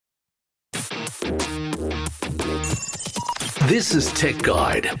This is Tech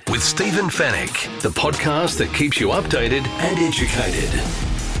Guide with Stephen Fennick, the podcast that keeps you updated and educated.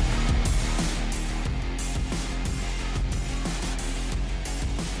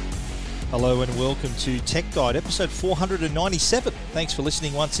 Hello and welcome to Tech Guide, episode 497. Thanks for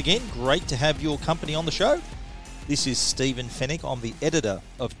listening once again. Great to have your company on the show. This is Stephen Fennick. I'm the editor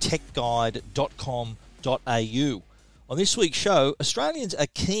of techguide.com.au. On this week's show, Australians are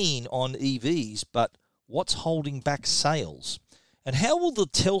keen on EVs, but what's holding back sales? And how will the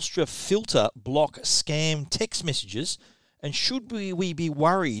Telstra filter block scam text messages? And should we be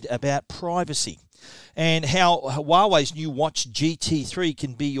worried about privacy? And how Huawei's new Watch GT3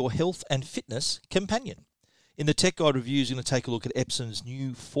 can be your health and fitness companion. In the Tech Guide reviews, we're going to take a look at Epson's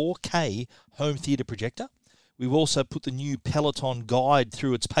new 4K home theatre projector. We've also put the new Peloton guide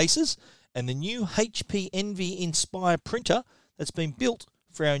through its paces and the new HP Envy Inspire printer that's been built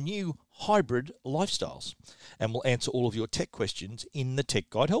for our new hybrid lifestyles. And we'll answer all of your tech questions in the Tech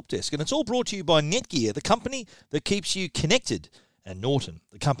Guide Help Desk. And it's all brought to you by Netgear, the company that keeps you connected, and Norton,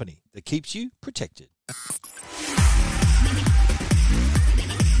 the company that keeps you protected.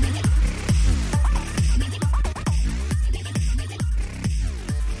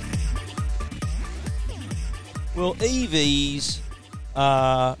 Well, EVs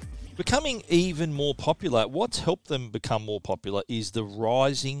are becoming even more popular. What's helped them become more popular is the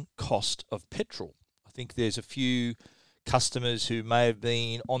rising cost of petrol. I think there's a few customers who may have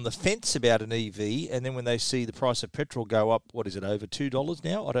been on the fence about an EV, and then when they see the price of petrol go up, what is it, over $2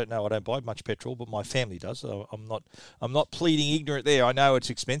 now? I don't know. I don't buy much petrol, but my family does. So I'm not pleading ignorant there. I know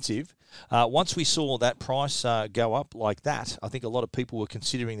it's expensive. Once we saw that price go up like that, I think a lot of people were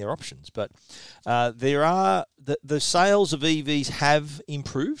considering their options. But the sales of EVs have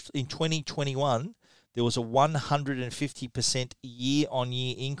improved. In 2021, there was a 150%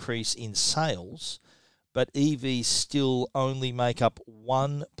 year-on-year increase in sales, but EVs still only make up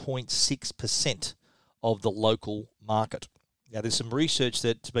 1.6% of the local market. Now, there's some research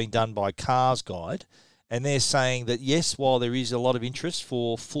that's been done by Cars Guide, and they're saying that, yes, while there is a lot of interest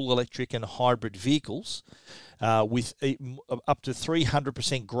for full electric and hybrid vehicles, with up to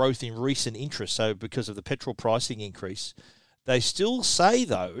 300% growth in recent interest, so because of the petrol pricing increase, they still say,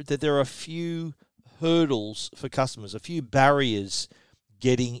 though, that there are a few hurdles for customers, a few barriers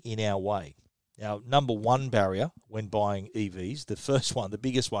getting in our way. Now, number one barrier when buying EVs, the first one, the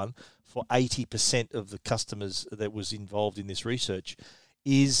biggest one for 80% of the customers that was involved in this research,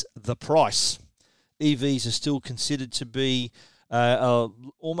 is the price. EVs are still considered to be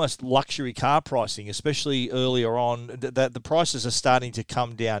almost luxury car pricing, especially earlier on. The prices are starting to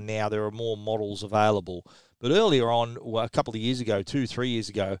come down now. There are more models available. But earlier on, a couple of years ago, 2-3 years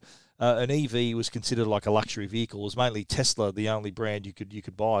ago, an EV was considered like a luxury vehicle. It was mainly Tesla, the only brand you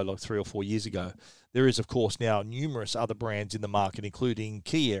could buy like 3 or 4 years ago. There is, of course, now numerous other brands in the market, including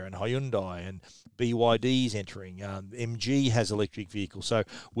Kia and Hyundai, and BYD's entering. MG has electric vehicles. So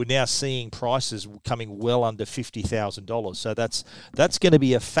we're now seeing prices coming well under $50,000. So that's going to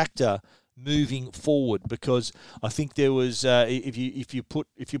be a factor moving forward, because I think there was if you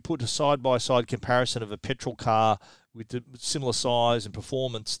put a side by side comparison of a petrol car with the similar size and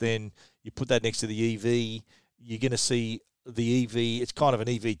performance, then you put that next to the EV, you're going to see the EV, it's kind of an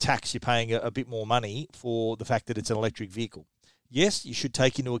EV tax. You're paying a bit more money for the fact that it's an electric vehicle. Yes, you should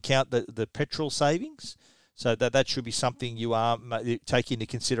take into account the petrol savings, so that should be something you are take into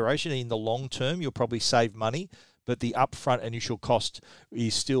consideration. In the long term, you'll probably save money, but the upfront initial cost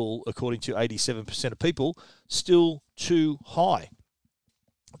is still, according to 87% of people, still too high.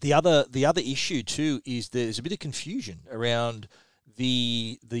 The other issue too is there's a bit of confusion around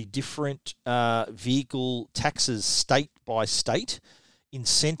the different vehicle taxes state by state.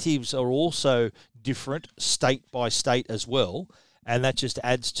 Incentives are also different state by state as well, and that just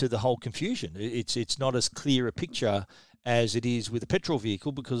adds to the whole confusion. It's not as clear a picture as it is with a petrol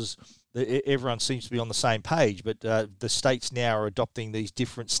vehicle, because everyone seems to be on the same page, but the states now are adopting these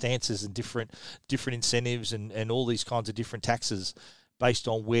different stances and different incentives and all these kinds of different taxes based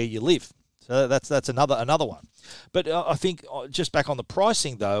on where you live. So that's another one. But I think just back on the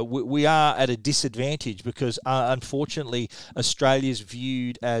pricing, though, we are at a disadvantage because, unfortunately, Australia's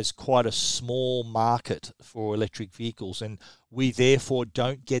viewed as quite a small market for electric vehicles, and we therefore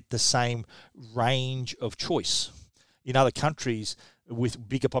don't get the same range of choice. In other countries with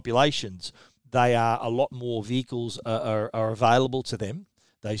bigger populations, they are a lot more vehicles are available to them.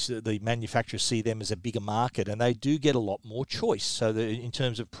 The manufacturers see them as a bigger market, and they do get a lot more choice. So in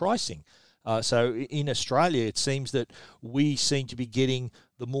terms of pricing, so in Australia, it seems that we seem to be getting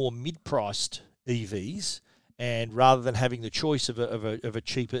the more mid-priced EVs, And rather than having the choice of a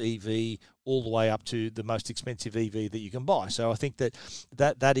cheaper EV all the way up to the most expensive EV that you can buy. So I think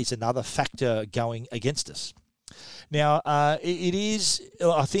that is another factor going against us. Now, it is,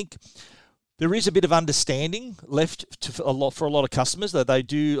 I think, there is a bit of understanding left for a lot of customers. That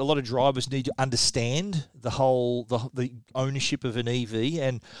a lot of drivers need to understand the ownership of an EV,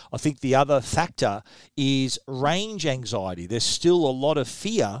 and I think the other factor is range anxiety. There's still a lot of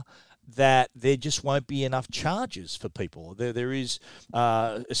fear that there just won't be enough charges for people. There is,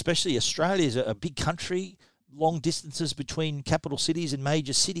 especially Australia is a big country, long distances between capital cities and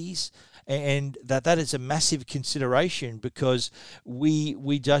major cities, and that is a massive consideration because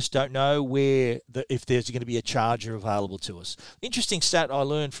we just don't know if there's going to be a charger available to us. Interesting stat I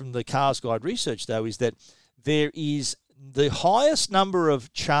learned from the Cars Guide research, though, is that there is the highest number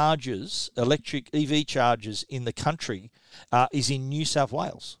of chargers, electric EV chargers in the country, is in New South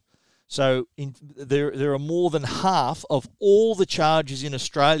Wales. So there are more than half of all the chargers in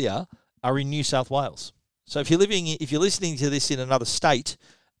Australia are in New South Wales. So if you're listening to this in another state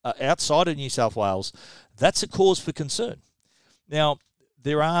outside of New South Wales, that's a cause for concern. Now,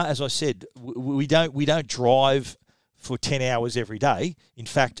 there are, as I said, we don't drive for 10 hours every day. In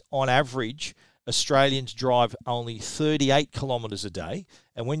fact, on average, Australians drive only 38 kilometres a day.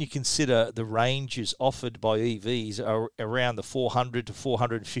 And when you consider the ranges offered by EVs are around the 400 to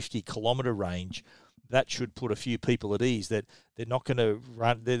 450 kilometre range, that should put a few people at ease that they're not going to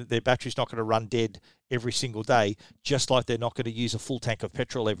run, their battery's not going to run dead every single day, just like they're not going to use a full tank of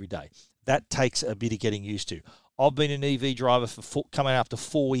petrol every day. That takes a bit of getting used to. I've been an EV driver for coming up to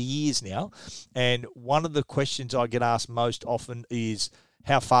 4 years now, and one of the questions I get asked most often is,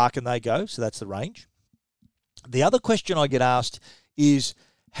 how far can they go? So that's the range. The other question I get asked is,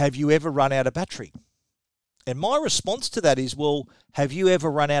 have you ever run out of battery? And my response to that is, well, have you ever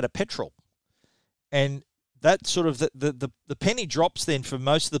run out of petrol? And that sort of the penny drops then for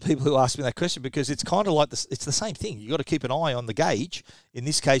most of the people who ask me that question, because it's kind of like this. It's the same thing. You've got to keep an eye on the gauge. In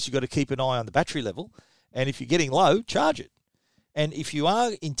this case, you've got to keep an eye on the battery level. And if you're getting low, charge it. And if you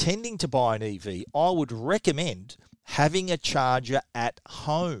are intending to buy an EV, I would recommend having a charger at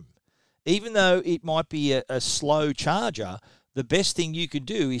home. Even though it might be a slow charger, the best thing you can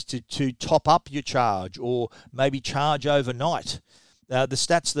do is to top up your charge or maybe charge overnight. The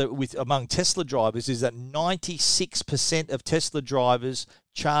stats that among Tesla drivers is that 96% of Tesla drivers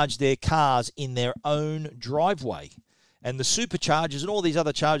charge their cars in their own driveway. And the superchargers and all these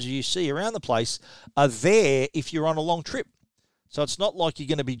other chargers you see around the place are there if you're on a long trip. So it's not like you're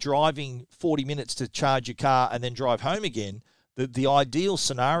going to be driving 40 minutes to charge your car and then drive home again. The ideal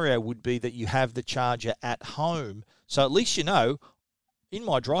scenario would be that you have the charger at home. So at least you know, in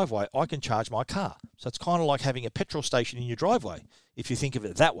my driveway, I can charge my car. So it's kind of like having a petrol station in your driveway, if you think of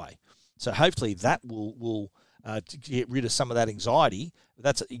it that way. So hopefully that will get rid of some of that anxiety.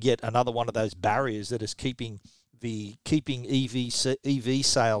 That's yet another one of those barriers that is keeping EV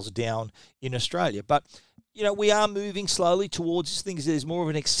sales down in Australia. But you know, we are moving slowly towards this thing. There's more of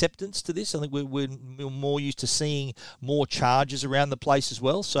an acceptance to this. I think we're more used to seeing more chargers around the place as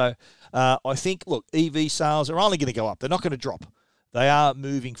well. So I think, look, EV sales are only going to go up. They're not going to drop. They are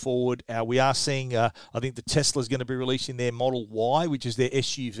moving forward. We are seeing, I think the Tesla is going to be releasing their Model Y, which is their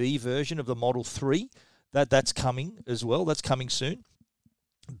SUV version of the Model 3. That's coming as well. That's coming soon.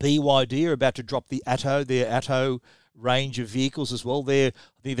 BYD are about to drop their Atto range of vehicles as well. I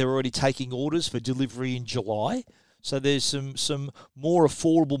think they're already taking orders for delivery in July. So there's some more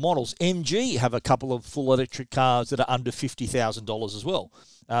affordable models. MG have a couple of full electric cars that are under $50,000 as well.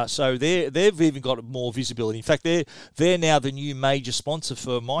 So they've even got more visibility. In fact, they're now the new major sponsor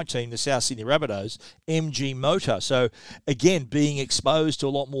for my team, the South Sydney Rabbitohs, MG Motor. So again, being exposed to a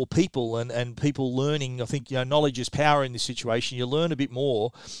lot more people and people learning. I think knowledge is power in this situation. You learn a bit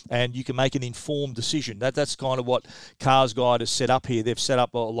more, and you can make an informed decision. That's kind of what Cars Guide has set up here. They've set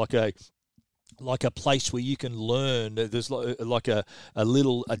up like a place where you can learn. There's like a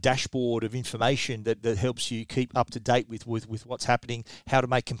dashboard of information that helps you keep up to date with what's happening, how to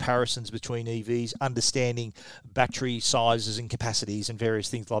make comparisons between EVs, understanding battery sizes and capacities and various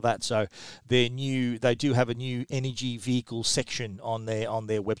things like that. So they do have a new energy vehicle section on their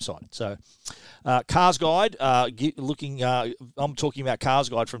website. So Cars Guide, I'm talking about Cars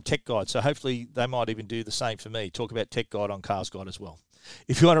Guide from Tech Guide. So hopefully they might even do the same for me, talk about Tech Guide on Cars Guide as well.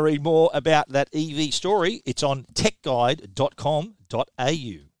 If you want to read more about that EV story, it's on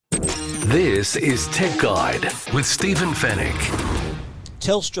techguide.com.au. This is Tech Guide with Stephen Fennick.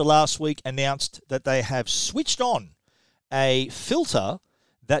 Telstra last week announced that they have switched on a filter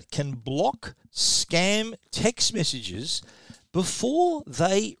that can block scam text messages before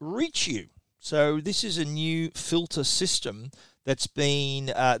they reach you. So this is a new filter system that's been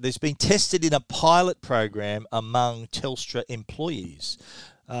tested in a pilot program among Telstra employees.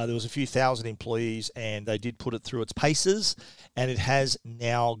 There was a few thousand employees, and they did put it through its paces, and it has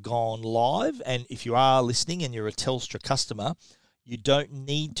now gone live. And if you are listening and you're a Telstra customer, you don't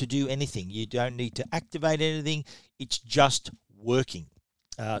need to do anything. You don't need to activate anything. It's just working.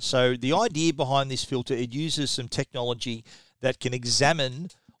 So the idea behind this filter, it uses some technology that can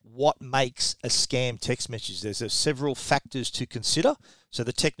examine what makes a scam text message. There's several factors to consider. So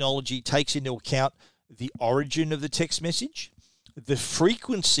the technology takes into account the origin of the text message, the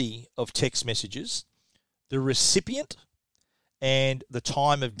frequency of text messages, the recipient, and the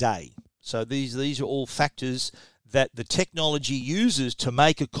time of day. So these are all factors that the technology uses to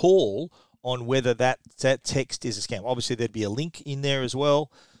make a call on whether that text is a scam. Obviously, there'd be a link in there as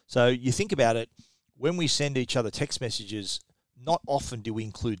well. So you think about it, when we send each other text messages, not often do we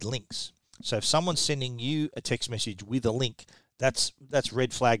include links. So if someone's sending you a text message with a link, that's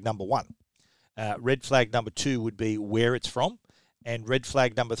red flag number one. Red flag number two would be where it's from. And red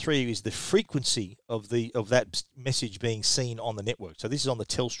flag number three is the frequency of that message being seen on the network. So this is on the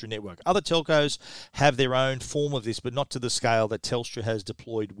Telstra network. Other telcos have their own form of this, but not to the scale that Telstra has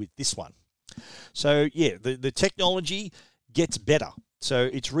deployed with this one. So yeah, the technology gets better. So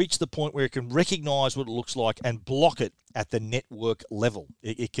it's reached the point where it can recognize what it looks like and block it at the network level.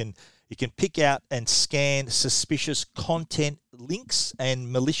 It can pick out and scan suspicious content links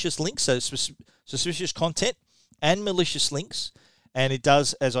and malicious links. So suspicious content and malicious links. And it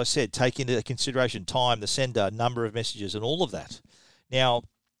does, as I said, take into consideration time, the sender, number of messages, and all of that. Now,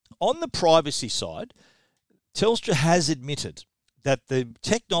 on the privacy side, Telstra has admitted that the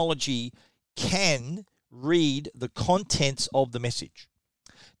technology can read the contents of the message.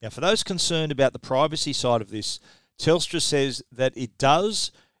 Now, for those concerned about the privacy side of this, Telstra says that it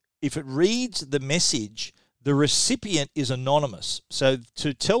does, if it reads the message, the recipient is anonymous. So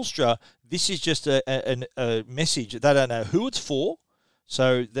to Telstra, this is just a message. They don't know who it's for,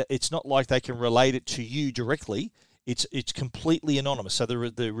 so that it's not like they can relate it to you directly. It's completely anonymous. So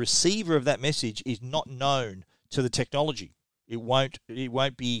the receiver of that message is not known to the technology. It won't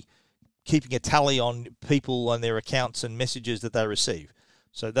be keeping a tally on people and their accounts and messages that they receive.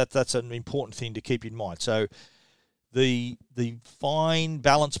 So that's an important thing to keep in mind. So the fine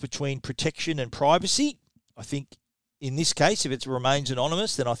balance between protection and privacy, I think in this case, if it remains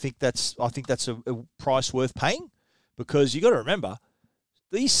anonymous, then I think that's a price worth paying, because you got to remember,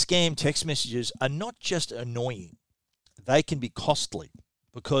 these scam text messages are not just annoying; they can be costly,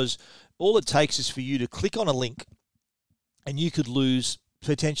 because all it takes is for you to click on a link, and you could lose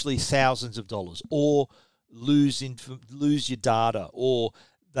potentially thousands of dollars, or lose your data, or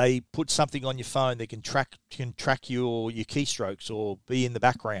they put something on your phone that can track your keystrokes or be in the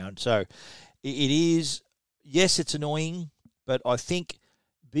background. So it is, yes, it's annoying, but I think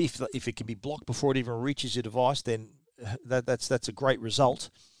if it can be blocked before it even reaches your device, then that's a great result.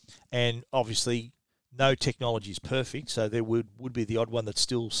 And obviously, no technology is perfect, so there would be the odd one that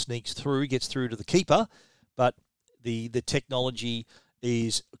still sneaks through, gets through to the keeper, but the technology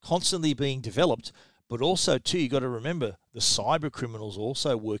is constantly being developed. But also, too, you got to remember the cyber criminals are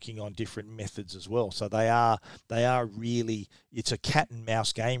also working on different methods as well. So they are really, it's a cat and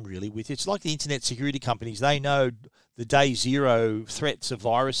mouse game really. It's like the internet security companies. They know the day zero threats of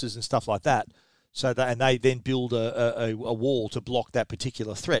viruses and stuff like that. So they then build a wall to block that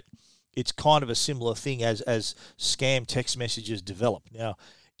particular threat. It's kind of a similar thing as scam text messages develop. Now,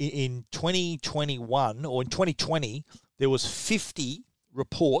 in 2021 or in 2020, there was 50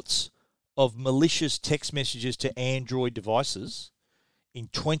 reports of malicious text messages to Android devices. In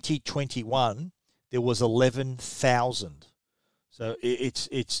 2021, there was 11,000. So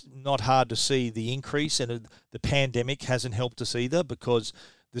it's not hard to see the increase, and the pandemic hasn't helped us either, because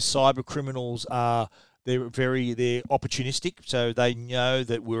the cyber criminals they're opportunistic. So they know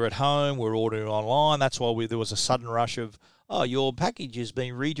that we're at home, we're ordering online. That's why there was a sudden rush of, your package has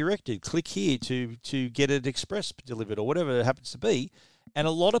been redirected. Click here to get it express delivered or whatever it happens to be. And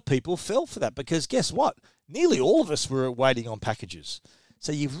a lot of people fell for that, because guess what? Nearly all of us were waiting on packages.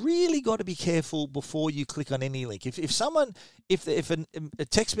 So you've really got to be careful before you click on any link. If a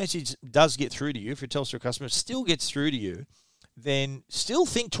text message does get through to you, if you're a Telstra customer, it still gets through to you, then still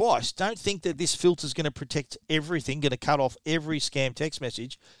think twice. Don't think that this filter is going to protect everything, going to cut off every scam text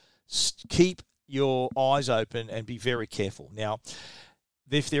message. Keep your eyes open and be very careful. Now,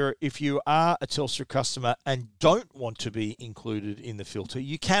 if you are a Telstra customer and don't want to be included in the filter,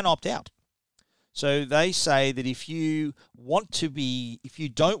 you can opt out. So they say that if you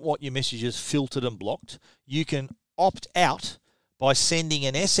don't want your messages filtered and blocked, you can opt out, by sending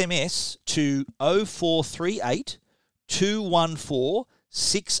an SMS to 0438 214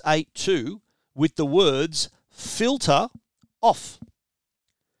 682 with the words filter off.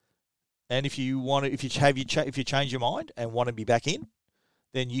 And if you change your mind and want to be back in,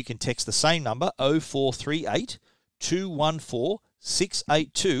 then you can text the same number 0438 214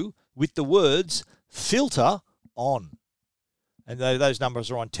 682 with the words filter on. And those numbers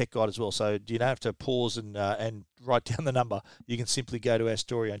are on Tech Guide as well, so you don't have to pause and write down the number. You can simply go to our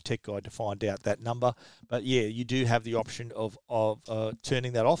story on Tech Guide to find out that number. But yeah, you do have the option of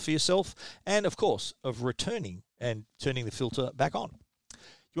turning that off for yourself, and of course of returning and turning the filter back on.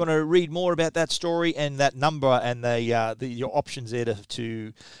 If you want to read more about that story and that number and your options there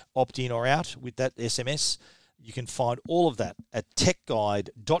to opt in or out with that SMS, you can find all of that at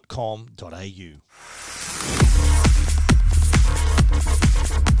techguide.com.au.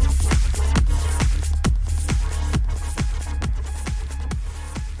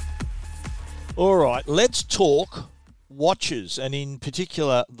 All right, let's talk watches, and in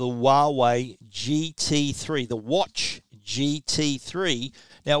particular the Huawei GT3, the Watch GT3.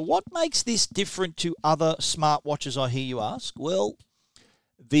 Now, what makes this different to other smartwatches, I hear you ask? Well,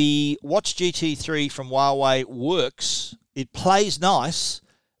 the Watch GT3 from Huawei works. It plays nice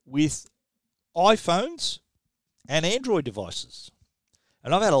with iPhones and Android devices.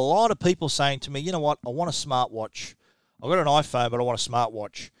 And I've had a lot of people saying to me, you know what, I want a smartwatch. I've got an iPhone, but I want a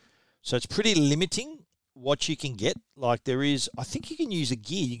smartwatch. So it's pretty limiting what you can get. Like there is, I think you can use a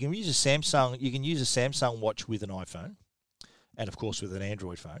Gear. You can use a Samsung watch with an iPhone, and of course with an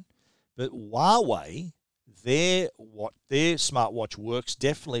Android phone. But Huawei, their smartwatch works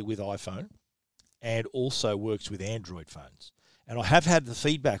definitely with iPhone, and also works with Android phones. And I have had the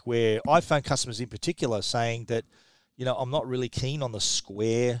feedback where iPhone customers in particular saying that, you know, I'm not really keen on the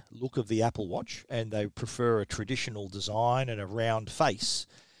square look of the Apple Watch, and they prefer a traditional design and a round face.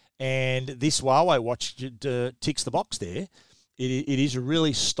 And this Huawei watch ticks the box there. It is a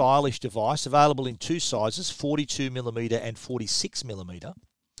really stylish device, available in two sizes, 42mm and 46mm.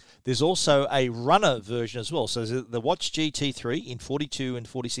 There's also a runner version as well. So there's the Watch GT3 in 42 and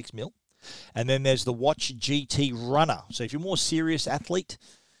 46mm. And then there's the Watch GT Runner. So if you're a more serious athlete,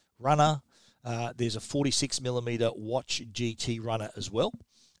 runner, there's a 46mm Watch GT Runner as well.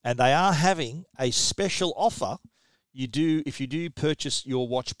 And they are having a special offer. If you do purchase your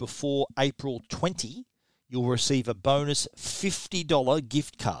watch before April 20, you'll receive a bonus $50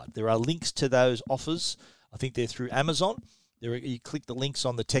 gift card. There are links to those offers. I think they're through Amazon. You click the links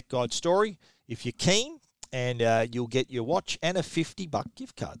on the Tech Guide story if you're keen, and you'll get your watch and a $50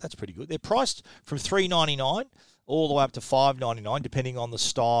 gift card. That's pretty good. They're priced from $3.99 all the way up to $5.99, depending on the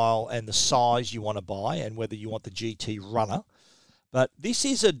style and the size you want to buy and whether you want the GT Runner. But this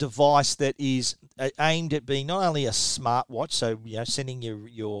is a device that is aimed at being not only a smartwatch, so sending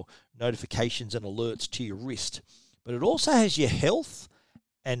your notifications and alerts to your wrist, but it also has your health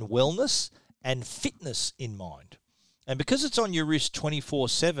and wellness and fitness in mind. And because it's on your wrist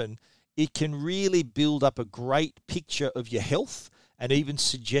 24/7, it can really build up a great picture of your health and even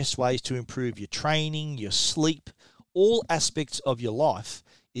suggest ways to improve your training, your sleep, all aspects of your life.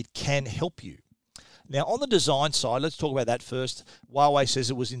 It can help you. Now, on the design side, let's talk about that first. Huawei says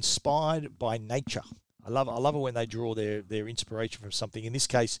it was inspired by nature. I love it when they draw their inspiration from something. In this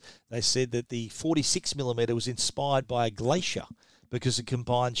case, they said that the 46mm was inspired by a glacier because it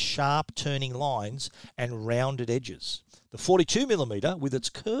combines sharp turning lines and rounded edges. The 42mm, with its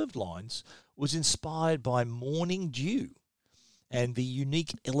curved lines, was inspired by morning dew and the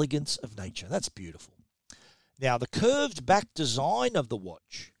unique elegance of nature. That's beautiful. Now, the curved back design of the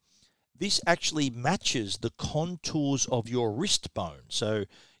watch, this actually matches the contours of your wrist bone. So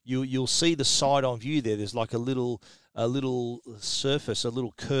you'll see the side-on view there. There's like a little surface, a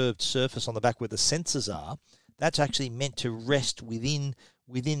little curved surface on the back where the sensors are. That's actually meant to rest within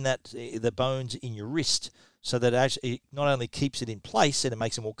that the bones in your wrist, so that actually it not only keeps it in place and it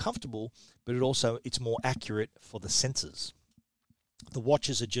makes it more comfortable, but it's more accurate for the sensors. The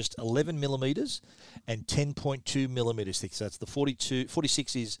watches are just 11mm and 10.2mm thick. So that's the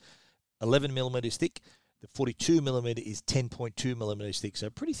 46 is 11mm thick. The 42mm is 10.2mm thick, so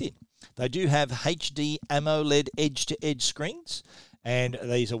pretty thin. They do have HD AMOLED edge-to-edge screens, and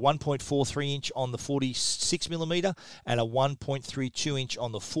these are 1.43 inch on the 46mm and a 1.32 inch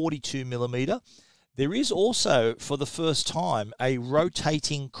on the 42mm. There is also, for the first time, a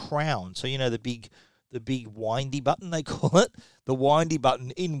rotating crown. So the big windy button, they call it. The windy button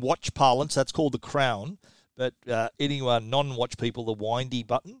in watch parlance, that's called the crown. But anyone non-watch people, the windy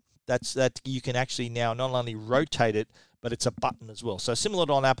button. that you can actually now not only rotate it, but it's a button as well. So similar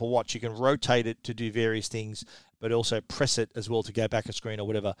to an Apple Watch, you can rotate it to do various things, but also press it as well to go back a screen or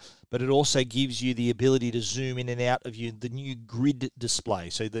whatever. But it also gives you the ability to zoom in and out of the new grid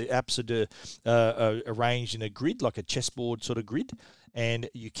display. So the apps are arranged in a grid, like a chessboard sort of grid, and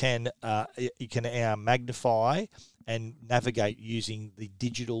you can magnify and navigate using the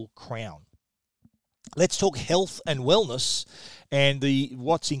digital crown. Let's talk health and wellness, and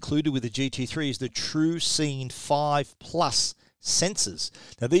what's included with the GT3 is the TrueScene 5 Plus sensors.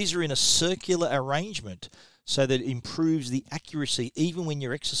 Now, these are in a circular arrangement so that it improves the accuracy even when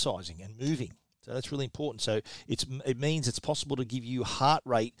you're exercising and moving. So that's really important. So it means it's possible to give you heart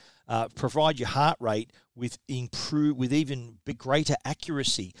rate, provide your heart rate with even greater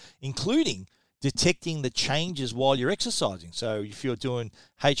accuracy, including detecting the changes while you're exercising. So if you're doing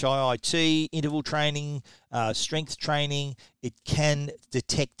HIIT, interval training, strength training, it can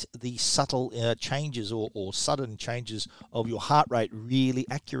detect the subtle changes or sudden changes of your heart rate really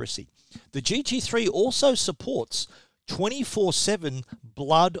accuracy. The GT3 also supports 24/7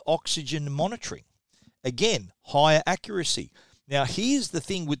 blood oxygen monitoring. Again, higher accuracy. Now, here's the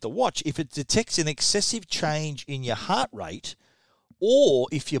thing with the watch. If it detects an excessive change in your heart rate, or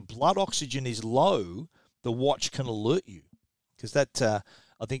if your blood oxygen is low, the watch can alert you. Because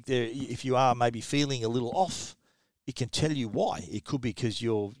I think if you are maybe feeling a little off, it can tell you why. It could be because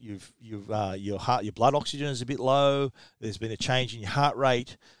your blood oxygen is a bit low. There's been a change in your heart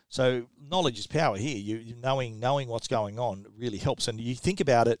rate. So knowledge is power here. You knowing what's going on really helps. And you think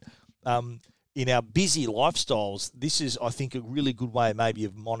about it. In our busy lifestyles, this is, I think, a really good way maybe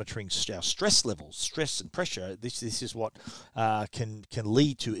of monitoring our stress levels, stress and pressure. This is what can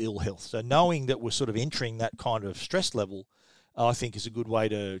lead to ill health. So knowing that we're sort of entering that kind of stress level, I think is a good way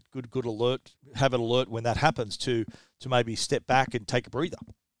to have an alert when that happens to maybe step back and take a breather.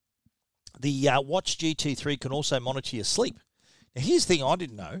 The Watch GT3 can also monitor your sleep. Now, here's the thing I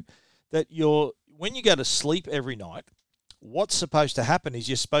didn't know, that when you go to sleep every night, what's supposed to happen is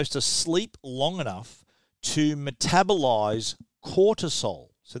you're supposed to sleep long enough to metabolize cortisol.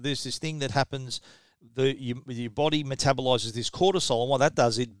 So there's this thing that happens, your body metabolizes this cortisol, and what that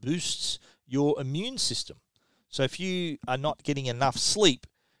does, it boosts your immune system. So if you are not getting enough sleep,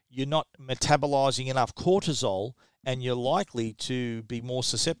 you're not metabolizing enough cortisol, and you're likely to be more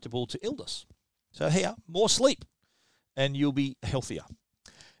susceptible to illness. So here, more sleep, and you'll be healthier.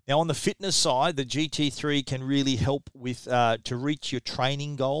 Now, on the fitness side, the GT3 can really help with to reach your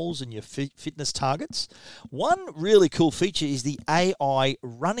training goals and your fitness targets. One really cool feature is the AI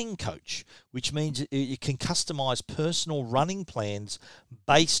running coach, which means you can customize personal running plans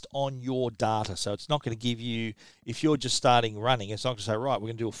based on your data. So it's not going to give you, if you're just starting running, it's not going to say, right, we're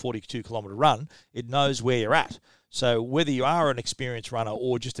going to do a 42-kilometre run. It knows where you're at. So whether you are an experienced runner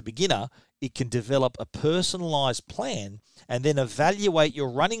or just a beginner, it can develop a personalized plan and then evaluate your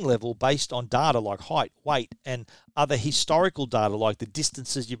running level based on data like height, weight, and other historical data like the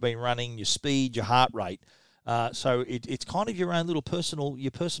distances you've been running, your speed, your heart rate. So it's kind of your own little personal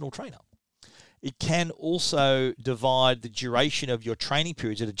trainer. It can also divide the duration of your training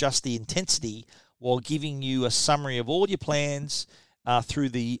periods and adjust the intensity while giving you a summary of all your plans through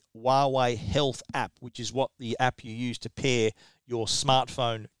the Huawei Health app, which is what the app you use to pair your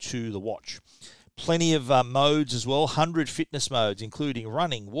smartphone to the watch. Plenty of modes as well, 100 fitness modes, including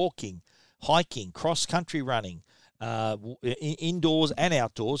running, walking, hiking, cross-country running, indoors and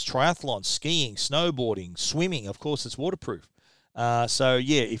outdoors, triathlon, skiing, snowboarding, swimming. Of course, it's waterproof. So,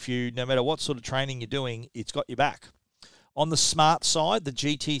 if no matter what sort of training you're doing, it's got your back. On the smart side, the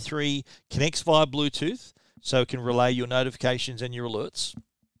GT3 connects via Bluetooth, so it can relay your notifications and your alerts.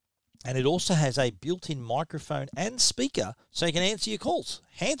 And it also has a built-in microphone and speaker, so you can answer your calls,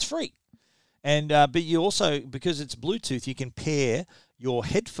 hands-free. And but you also, because it's Bluetooth, you can pair your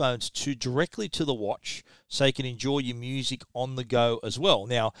headphones directly to the watch, so you can enjoy your music on the go as well.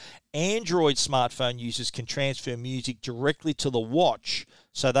 Now, Android smartphone users can transfer music directly to the watch,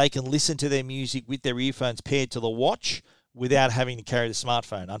 so they can listen to their music with their earphones paired to the watch without having to carry the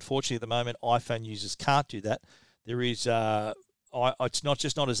smartphone. Unfortunately, at the moment, iPhone users can't do that. There is it's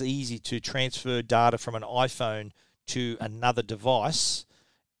not as easy to transfer data from an iPhone to another device,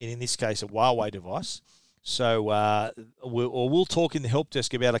 and in this case, a Huawei device. So we'll talk in the help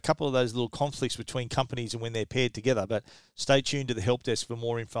desk about a couple of those little conflicts between companies and when they're paired together, but stay tuned to the help desk for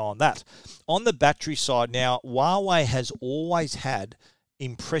more info on that. On the battery side now, Huawei has always had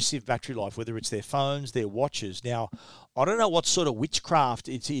impressive battery life, whether it's their phones, their watches. Now, I don't know what sort of witchcraft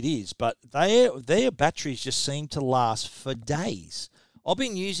it is, but their batteries just seem to last for days. I've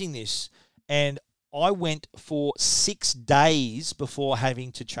been using this, and I went for 6 days before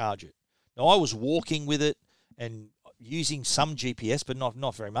having to charge it. Now, I was walking with it and using some GPS, but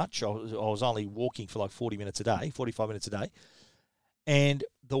not very much. I was only walking for like 40 minutes a day, 45 minutes a day. And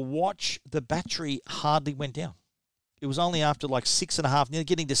the battery hardly went down. It was only after like 6.5, nearly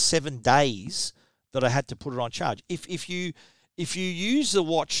getting to 7 days that I had to put it on charge. If you use the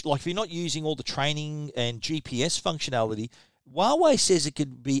watch, like if you're not using all the training and GPS functionality, Huawei says it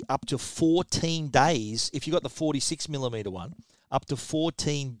could be up to 14 days, if you got the 46mm one, up to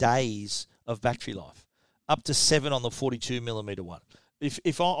 14 days of battery life, up to 7 on the 42mm one.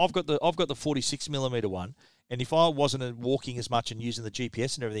 I've got the 46mm one, and if I wasn't walking as much and using the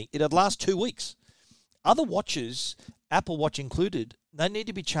GPS and everything, it'd last 2 weeks. Other watches, Apple Watch included, they need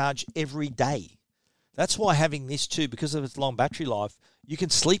to be charged every day. That's why having this too, because of its long battery life, you can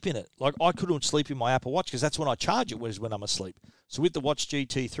sleep in it. Like I couldn't sleep in my Apple Watch because that's when I charge it, was when I'm asleep. So with the Watch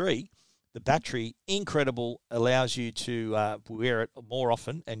GT3, the battery, incredible, allows you to wear it more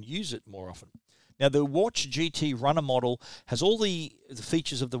often and use it more often. Now, the Watch GT Runner model has all the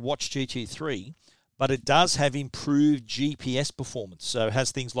features of the Watch GT3, but it does have improved GPS performance. So it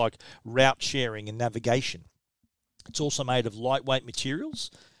has things like route sharing and navigation. It's also made of lightweight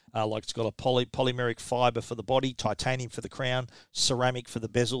materials. Like it's got a polymeric fiber for the body, titanium for the crown, ceramic for the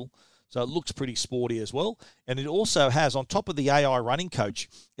bezel. So it looks pretty sporty as well. And it also has, on top of the AI running coach,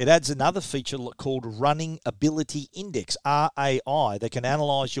 it adds another feature called Running Ability Index, RAI, that can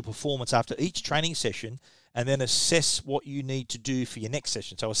analyze your performance after each training session and then assess what you need to do for your next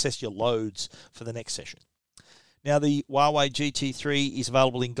session. So assess your loads for the next session. Now, the Huawei GT3 is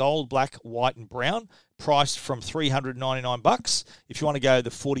available in gold, black, white, and brown, priced from $399. If you want to go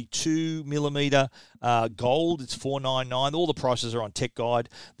the 42mm gold, it's $499. All the prices are on Tech Guide.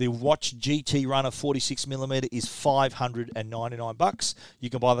 The Watch GT Runner 46mm is $599. You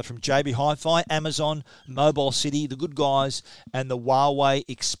can buy that from JB Hi-Fi, Amazon, Mobile City, The Good Guys, and the Huawei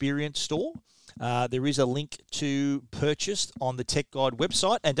Experience Store. There is a link to purchase on the Tech Guide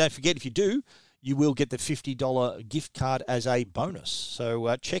website. And don't forget, if you do, you will get the $50 gift card as a bonus.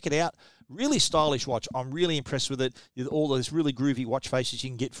 So check it out. Really stylish watch. I'm really impressed with it. All those really groovy watch faces you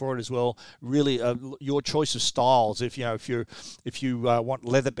can get for it as well. Really, your choice of styles. If you want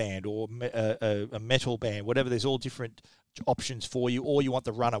leather band or a metal band, whatever. There's all different options for you. Or you want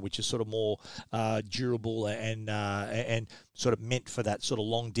the runner, which is sort of more durable and sort of meant for that sort of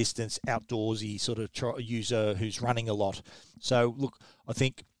long distance outdoorsy sort of user who's running a lot. So look, I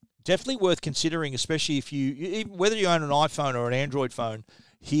think definitely worth considering, especially if whether you own an iPhone or an Android phone.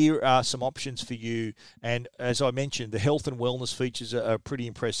 Here are some options for you. And as I mentioned, the health and wellness features are pretty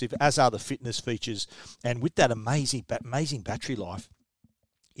impressive, as are the fitness features. And with that amazing battery life,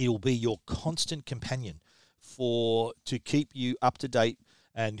 it'll be your constant companion to keep you up to date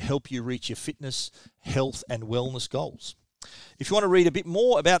and help you reach your fitness, health, and wellness goals. If you want to read a bit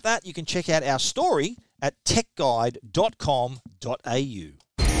more about that, you can check out our story at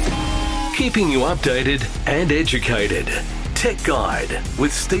techguide.com.au. Keeping you updated and educated. Tech Guide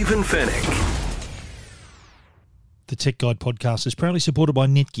with Stephen Fennick. The Tech Guide podcast is proudly supported by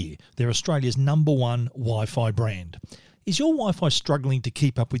Netgear. They're Australia's #1 Wi-Fi brand. Is your Wi-Fi struggling to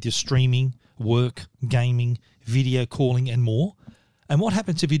keep up with your streaming, work, gaming, video calling and more? And what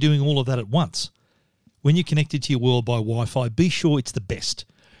happens if you're doing all of that at once? When you're connected to your world by Wi-Fi, be sure it's the best.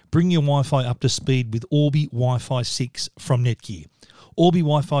 Bring your Wi-Fi up to speed with Orbi Wi-Fi 6 from Netgear. Orbi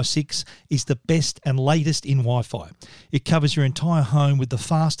Wi-Fi 6 is the best and latest in Wi-Fi. It covers your entire home with the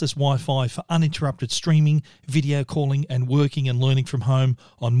fastest Wi-Fi for uninterrupted streaming, video calling and working and learning from home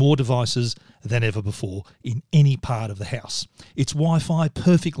on more devices than ever before in any part of the house. It's Wi-Fi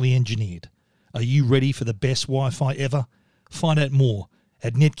perfectly engineered. Are you ready for the best Wi-Fi ever? Find out more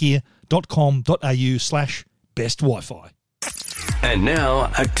at netgear.com.au/best Wi-Fi. And now,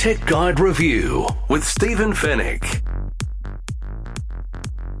 a Tech Guide review with Stephen Fennick.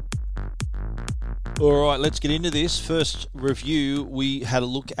 All right, let's get into this. First review, we had a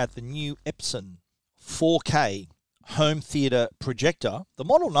look at the new Epson 4K home theatre projector. The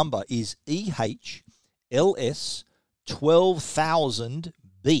model number is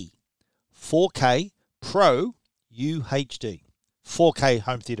EHLS12000B. 4K Pro UHD. 4K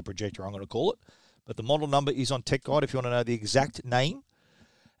home theatre projector, I'm going to call it. But the model number is on Tech Guide if you want to know the exact name.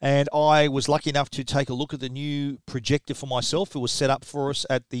 And I was lucky enough to take a look at the new projector for myself. It was set up for us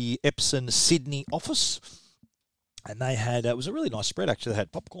at the Epson Sydney office, and they had it was a really nice spread actually. They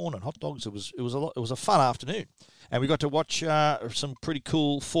had popcorn and hot dogs. It was a fun afternoon, and we got to watch some pretty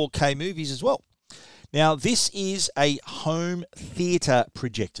cool 4K movies as well. Now this is a home theatre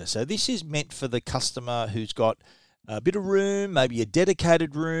projector, so this is meant for the customer who's got a bit of room, maybe a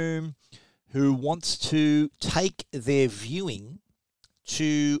dedicated room, who wants to take their viewing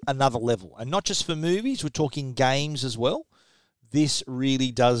to another level. And not just for movies, we're talking games as well. This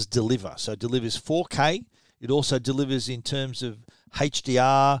really does deliver. So it delivers 4K. It also delivers in terms of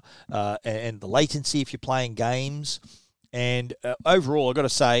HDR and the latency if you're playing games. And overall, I've got to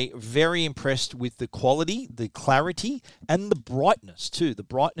say, very impressed with the quality, the clarity, and the brightness too. The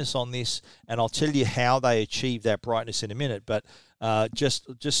brightness on this, and I'll tell you how they achieve that brightness in a minute. But just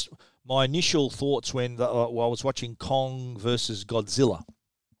my initial thoughts when I was watching Kong versus Godzilla,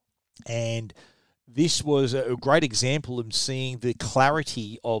 and this was a great example of seeing the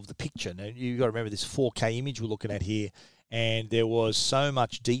clarity of the picture. Now, you've got to remember this 4K image we're looking at here, and there was so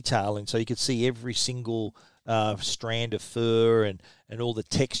much detail, and so you could see every single strand of fur and all the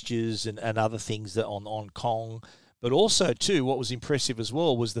textures and other things that on Kong. But also, too, what was impressive as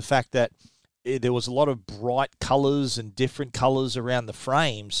well was the fact that there was a lot of bright colours and different colours around the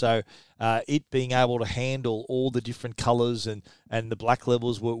frame. So it being able to handle all the different colours and the black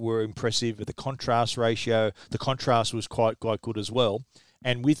levels were impressive. But the contrast ratio, the contrast was quite good as well.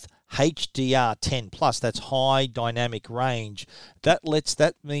 And with HDR10 plus, that's high dynamic range. That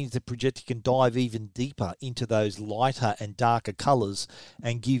means the projector can dive even deeper into those lighter and darker colours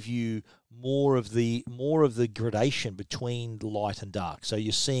and give you more of the gradation between the light and dark. So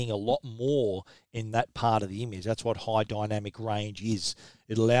you're seeing a lot more in that part of the image. That's what high dynamic range is.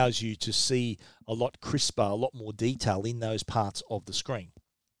 It allows you to see a lot crisper, a lot more detail in those parts of the screen.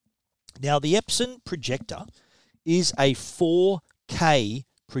 Now, the Epson projector is a 4K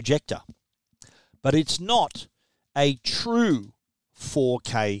projector, but it's not a true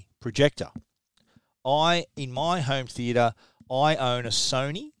 4K projector. In my home theater, I own a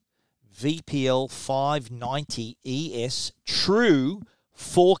Sony VPL 590 ES true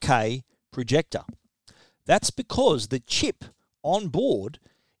 4K projector. That's because the chip on board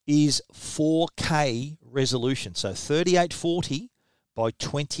is 4K resolution, so 3840 by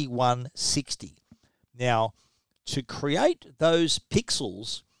 2160. Now, to create those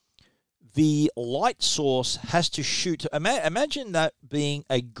pixels, the light source has to shoot. Imagine that being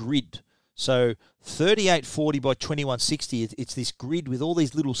a grid. So 3840 by 2160, it's this grid with all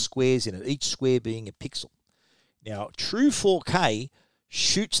these little squares in it, each square being a pixel. Now, true 4K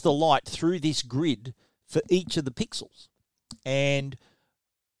shoots the light through this grid for each of the pixels. And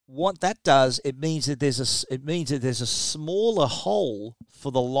what that does, it means that there's a smaller hole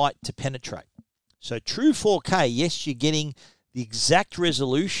for the light to penetrate. So true 4K, yes, you're getting the exact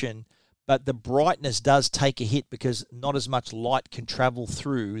resolution, but the brightness does take a hit because not as much light can travel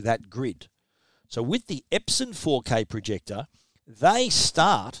through that grid. So with the Epson 4K projector, they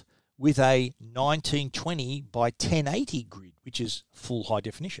start with a 1920 by 1080 grid, which is full high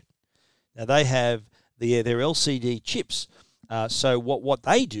definition. Now they have their LCD chips. So what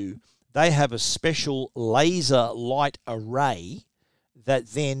they do, they have a special laser light array that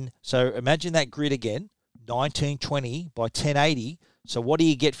then, so imagine that grid again, 1920 by 1080. So what do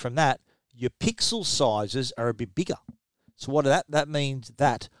you get from that? Your pixel sizes are a bit bigger. So what that means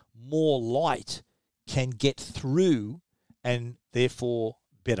that more light can get through and therefore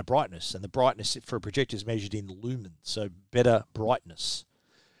better brightness. And the brightness for a projector is measured in lumens, so better brightness.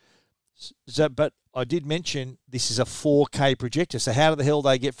 So, but I did mention this is a 4K projector. So how the hell do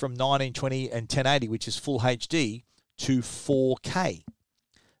they get from 1920 and 1080, which is full HD, to 4K?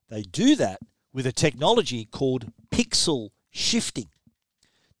 They do that with a technology called pixel shifting.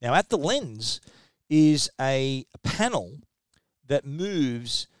 Now, at the lens is a panel that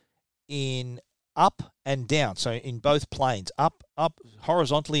moves in up and down, so in both planes, up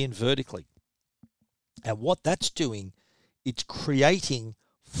horizontally and vertically. And what that's doing, it's creating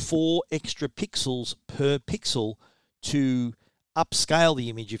 4 extra pixels per pixel to upscale the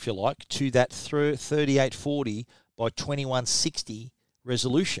image, if you like, to that 3840 by 2160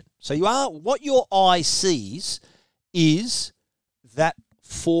 resolution. So what your eye sees is that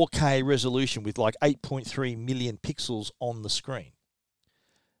 4K resolution with like 8.3 million pixels on the screen.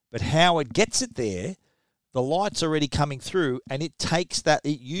 But how it gets it there, the light's already coming through, and it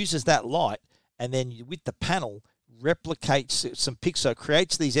uses that light, and then with the panel, replicates some pixels,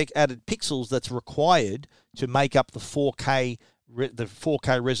 creates these added pixels that's required to make up the 4K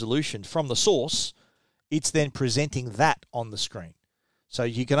resolution from the source. It's then presenting that on the screen. So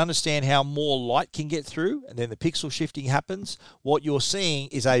you can understand how more light can get through, and then the pixel shifting happens. What you're seeing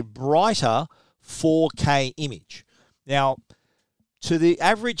is a brighter 4K image. Now, to the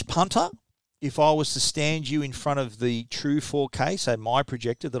average punter, if I was to stand you in front of the true 4K, so my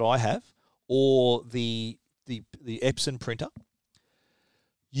projector that I have, or the Epson printer,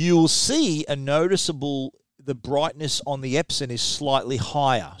 you'll see a noticeable the brightness on the Epson is slightly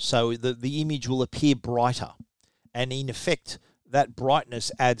higher, so the image will appear brighter. And in effect, that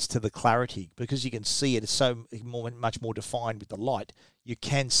brightness adds to the clarity because you can see it is much more defined with the light. You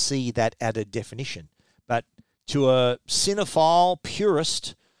can see that added definition. But to a cinephile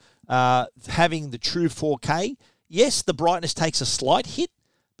purist, having the true 4K, yes, the brightness takes a slight hit,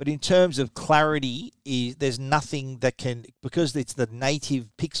 but in terms of clarity, there's nothing that can, because it's the native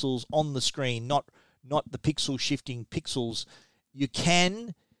pixels on the screen, not the pixel shifting pixels. You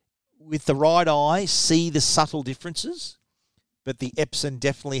can, with the right eye, see the subtle differences, but the Epson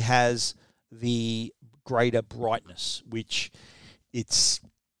definitely has the greater brightness, which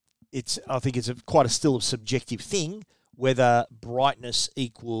I think it's still a subjective thing whether brightness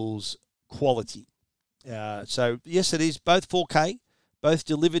equals quality. So yes, it is both 4K, both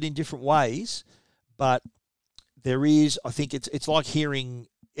delivered in different ways, but there is, I think it's like hearing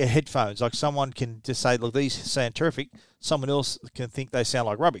headphones. Like someone can just say, look, these sound terrific. Someone else can think they sound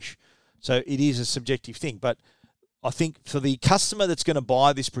like rubbish. So it is a subjective thing. But I think for the customer that's going to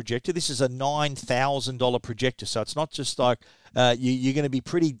buy this projector, this is a $9,000 projector. So it's not just like you're going to be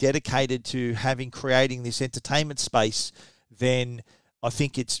pretty dedicated to creating this entertainment space. Then I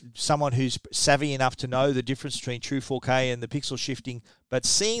think it's someone who's savvy enough to know the difference between true 4K and the pixel shifting. But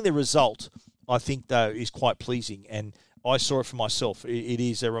seeing the result, I think, though, is quite pleasing. And I saw it for myself. It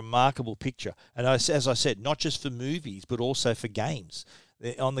is a remarkable picture. And as I said, not just for movies, but also for games.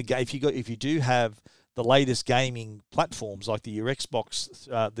 If you do have the latest gaming platforms like the Xbox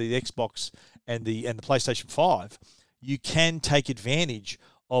and the PlayStation 5, you can take advantage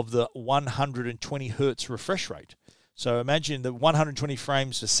of the 120 hertz refresh rate. So imagine the 120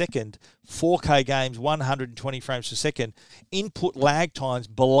 frames per second, 4K games, 120 frames per second, input lag times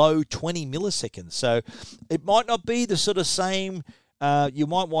below 20 milliseconds. So it might not be the sort of same. You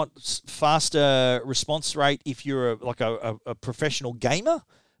might want faster response rate if you're a professional gamer,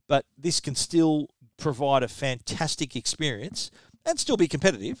 but this can still provide a fantastic experience and still be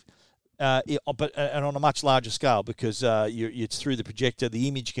competitive, but on a much larger scale because it's through the projector. The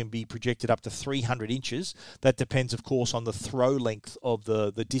image can be projected up to 300 inches. That depends, of course, on the throw length of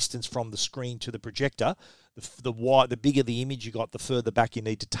the distance from the screen to the projector. The bigger the image you got, the further back you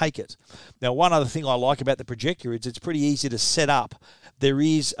need to take it. Now, one other thing I like about the projector is it's pretty easy to set up. There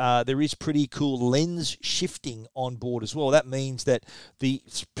is pretty cool lens shifting on board as well. That means that the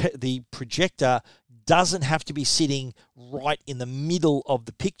projector doesn't have to be sitting right in the middle of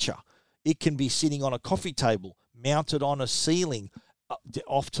the picture. It can be sitting on a coffee table, mounted on a ceiling,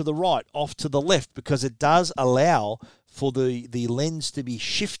 off to the right, off to the left, because it does allow for the lens to be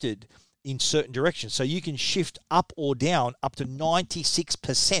shifted in certain directions. So you can shift up or down up to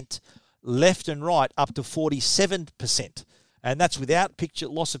 96%, left and right up to 47%. And that's without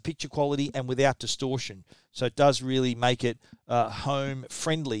loss of picture quality and without distortion. So it does really make it home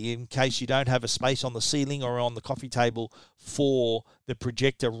friendly in case you don't have a space on the ceiling or on the coffee table for the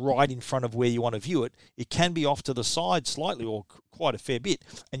projector right in front of where you want to view it. It can be off to the side slightly or quite a fair bit,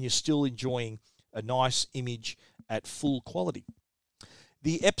 and you're still enjoying a nice image at full quality.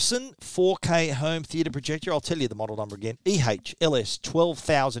 The Epson 4K home theatre projector, I'll tell you the model number again, EHLS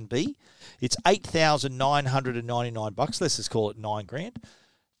 12000B. It's $8,999. Let's just call it $9,000.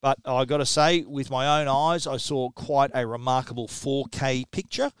 But I got to say, with my own eyes, I saw quite a remarkable 4K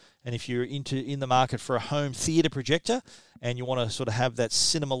picture. And if you're in the market for a home theatre projector and you want to sort of have that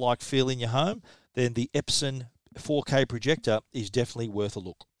cinema-like feel in your home, then the Epson 4K projector is definitely worth a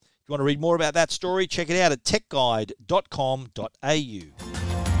look. If you want to read more about that story, check it out at techguide.com.au.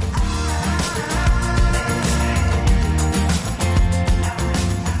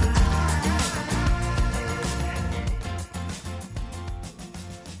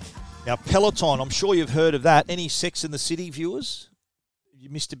 Now, Peloton, I'm sure you've heard of that. Any Sex in the City viewers?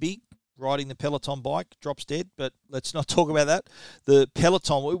 Mr. Big riding the Peloton bike, drops dead, but let's not talk about that. The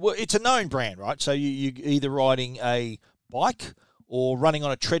Peloton, it's a known brand, right? So you're either riding a bike or running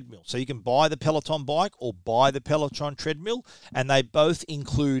on a treadmill. So you can buy the Peloton bike or buy the Peloton treadmill, and they both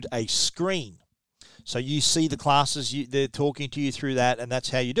include a screen. So you see the classes, they're talking to you through that, and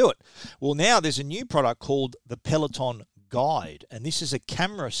that's how you do it. Well, now there's a new product called the Peloton Guide, and this is a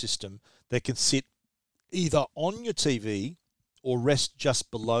camera system that can sit either on your TV or rest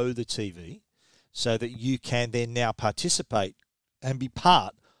just below the TV so that you can then now participate and be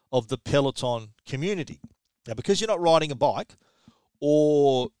part of the Peloton community. Now, because you're not riding a bike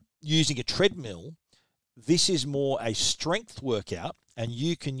or using a treadmill, this is more a strength workout, and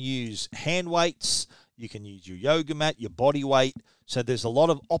you can use hand weights, you can use your yoga mat, your body weight. So there's a lot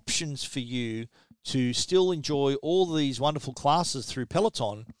of options for you to still enjoy all these wonderful classes through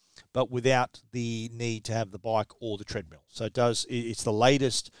Peloton, but without the need to have the bike or the treadmill. So it's the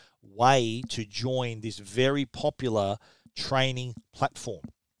latest way to join this very popular training platform.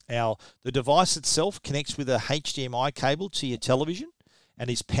 Now, the device itself connects with a HDMI cable to your television and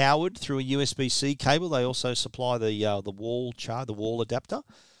is powered through a USB-C cable. They also supply the wall adapter.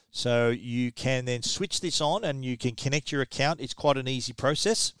 So you can then switch this on and you can connect your account. It's quite an easy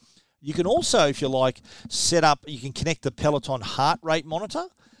process. You can also, if you like, you can connect the Peloton heart rate monitor,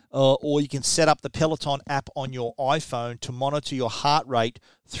 or you can set up the Peloton app on your iPhone to monitor your heart rate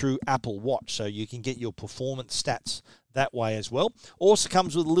through Apple Watch. So you can get your performance stats that way as well. Also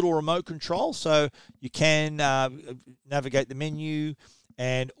comes with a little remote control, so you can navigate the menu,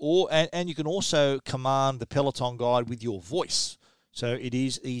 and you can also command the Peloton guide with your voice. So it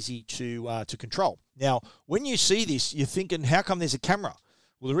is easy to control. Now, when you see this, you're thinking, how come there's a camera?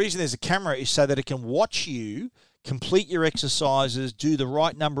 Well, the reason there's a camera is so that it can watch you complete your exercises, do the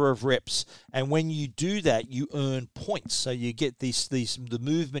right number of reps, and when you do that, you earn points. So you get the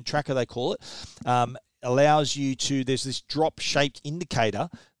movement tracker, they call it, allows you to, there's this drop-shaped indicator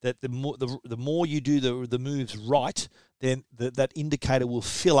that the more you do the moves right, then that indicator will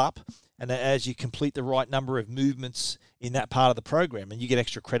fill up, and as you complete the right number of movements in that part of the program, and you get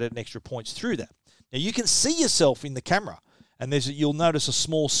extra credit and extra points through that. Now, you can see yourself in the camera, and you'll notice a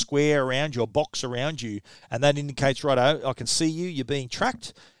small square around you, a box around you, and that indicates, right, I can see you, you're being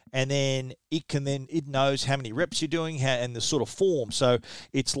tracked, and then it knows how many reps you're doing and the sort of form. So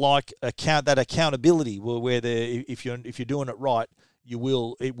it's like that accountability where if you're doing it right, it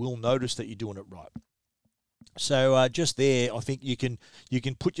will notice that you're doing it right. So just there, I think you can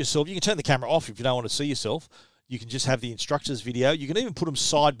put yourself. You can turn the camera off if you don't want to see yourself. You can just have the instructor's video. You can even put them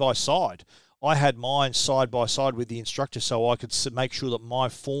side by side. I had mine side by side with the instructor, so I could make sure that my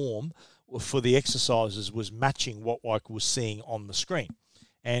form for the exercises was matching what I was seeing on the screen.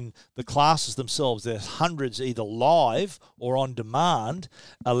 And the classes themselves, there's hundreds either live or on demand,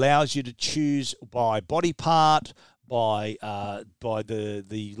 allows you to choose by body part, by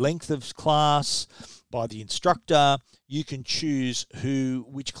the length of class, by the instructor. You can choose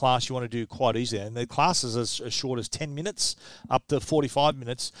which class you want to do quite easily. And the classes are as short as 10 minutes up to 45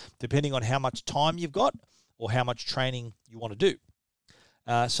 minutes, depending on how much time you've got or how much training you want to do.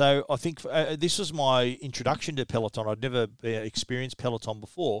 So I think this was my introduction to Peloton. I'd never experienced Peloton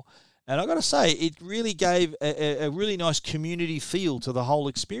before. And I've got to say, it really gave a really nice community feel to the whole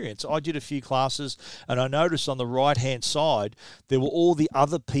experience. I did a few classes, and I noticed on the right-hand side, there were all the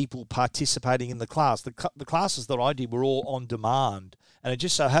other people participating in the class. The classes that I did were all on demand. And it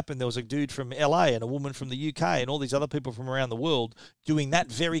just so happened there was a dude from LA and a woman from the UK and all these other people from around the world doing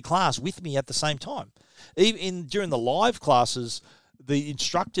that very class with me at the same time. Even during the live classes, the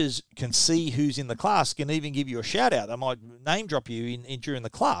instructors can see who's in the class, can even give you a shout out. They might name drop you during the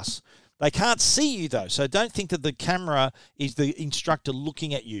class. They can't see you though, so don't think that the camera is the instructor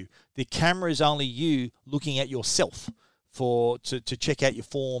looking at you. The camera is only you looking at yourself to check out your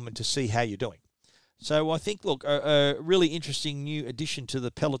form and to see how you're doing. So I think, look, a really interesting new addition to the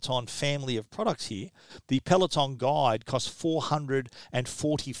Peloton family of products here. The Peloton Guide costs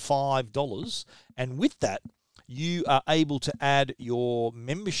 $445, and with that, you are able to add your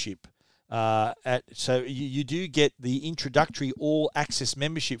membership. So you do get the introductory all-access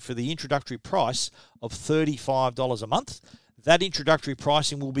membership for the introductory price of $35 a month. That introductory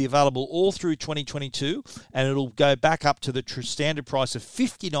pricing will be available all through 2022, and it'll go back up to the standard price of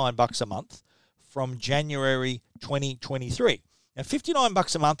 $59 a month from January 2023. Now,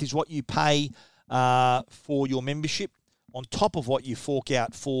 $59 a month is what you pay for your membership, on top of what you fork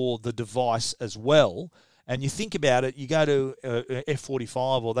out for the device as well. And you think about it, you go to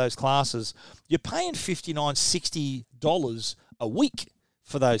F45 or those classes, you're paying $59, $60 a week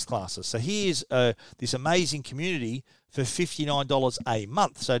for those classes. So here's this amazing community for $59 a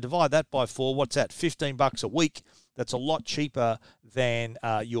month. So divide that by 4. What's that? $15 a week. That's a lot cheaper than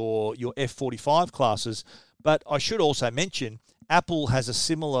your F45 classes. But I should also mention, Apple has they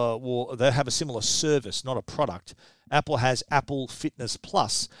have a similar service, not a product. Apple has Apple Fitness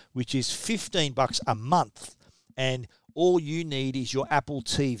Plus, which is $15 a month, and all you need is your Apple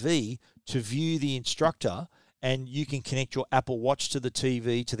TV to view the instructor, and you can connect your Apple Watch to the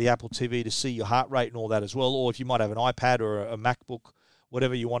TV, to the Apple TV, to see your heart rate and all that as well. Or if you might have an iPad or a MacBook,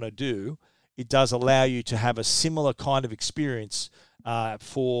 whatever you want to do, it does allow you to have a similar kind of experience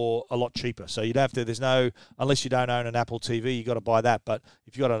for a lot cheaper. So you don't have to, unless you don't own an Apple TV, you got to buy that. But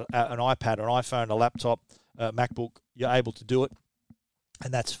if you've got an iPad, an iPhone, a laptop, MacBook, you're able to do it.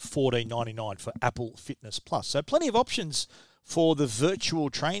 And that's $14.99 for Apple Fitness Plus. So plenty of options for the virtual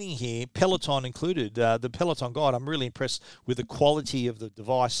training here, Peloton included, the Peloton Guide. I'm really impressed with the quality of the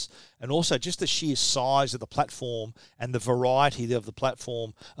device and also just the sheer size of the platform and the variety of the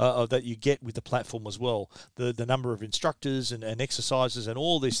platform that you get with the platform as well. The number of instructors and exercises and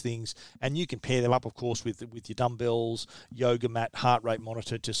all these things. And you can pair them up, of course, with your dumbbells, yoga mat, heart rate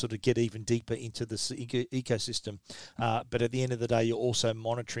monitor to sort of get even deeper into this ecosystem. But at the end of the day, you're also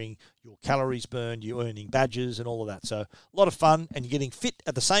monitoring your calories burned, you're earning badges and all of that. So a lot of fun, and you're getting fit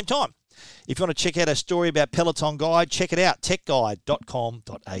at the same time. If you want to check out our story about Peloton Guide, check it out,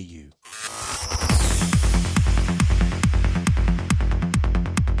 techguide.com.au.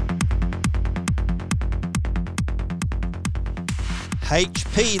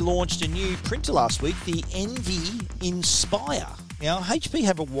 HP launched a new printer last week, the Envy Inspire. Now, HP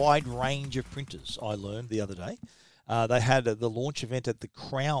have a wide range of printers, I learned the other day. They had the launch event at the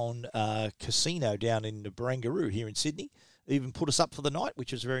Crown Casino down in Barangaroo here in Sydney. They even put us up for the night,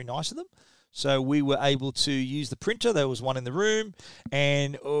 which was very nice of them. So we were able to use the printer. There was one in the room,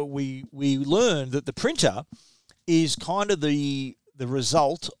 and we learned that the printer is kind of the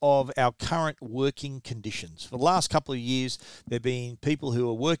result of our current working conditions. For the last couple of years, there have been people who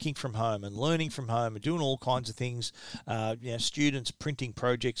are working from home and learning from home and doing all kinds of things, students printing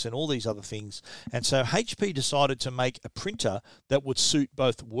projects and all these other things. And so HP decided to make a printer that would suit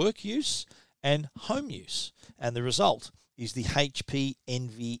both work use and home use. And the result is the HP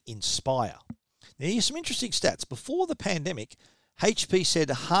Envy Inspire. Now, here's some interesting stats. Before the pandemic, HP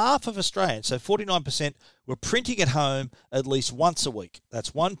said half of Australians, so 49%, were printing at home at least once a week.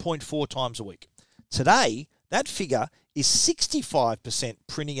 That's 1.4 times a week. Today, that figure is 65%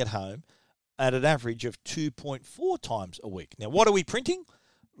 printing at home at an average of 2.4 times a week. Now, what are we printing?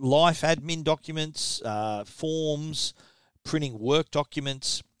 Life admin documents, forms, printing work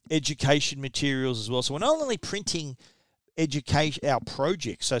documents, education materials as well. So we're not only printing education, our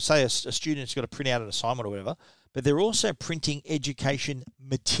projects. So say a student's got to print out an assignment or whatever, but they're also printing education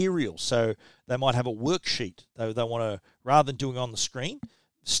materials. So they might have a worksheet. They want to, rather than doing it on the screen,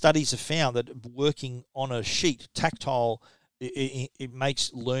 studies have found that working on a sheet, tactile, it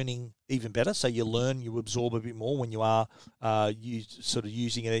makes learning even better. So you learn, you absorb a bit more when you are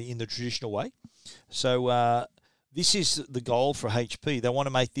using it in the traditional way. So this is the goal for HP. They want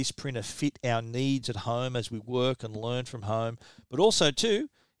to make this printer fit our needs at home as we work and learn from home, but also too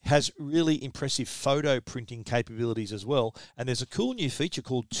has really impressive photo printing capabilities as well. And there's a cool new feature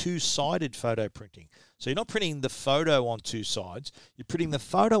called two-sided photo printing. So you're not printing the photo on two sides, you're printing the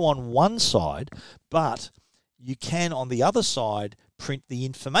photo on one side, but you can on the other side print the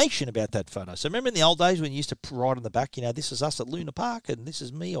information about that photo. So remember in the old days when you used to write on the back, this is us at Luna Park and this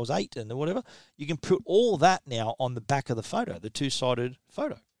is me, I was 8 and whatever. You can put all that now on the back of the photo, the two-sided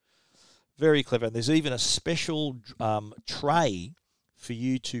photo. Very clever. And there's even a special tray for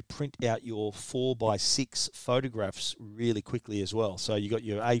you to print out your 4x6 photographs really quickly as well. So you got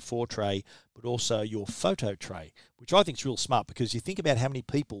your A4 tray, but also your photo tray, which I think is real smart because you think about how many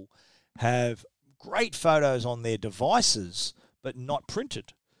people have great photos on their devices, but not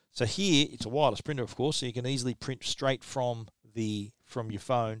printed. So here, it's a wireless printer, of course, so you can easily print straight from your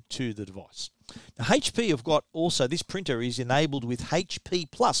phone to the device. Now, HP have got also, this printer is enabled with HP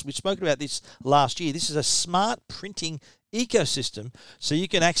Plus. We've spoken about this last year. This is a smart printing ecosystem, so you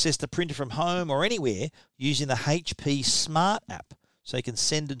can access the printer from home or anywhere using the HP Smart app, so you can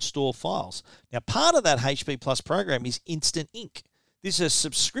send and store files. Now, part of that HP Plus program is Instant Ink. This is a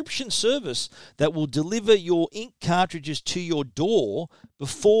subscription service that will deliver your ink cartridges to your door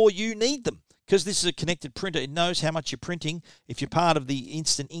before you need them. Because this is a connected printer, it knows how much you're printing. If you're part of the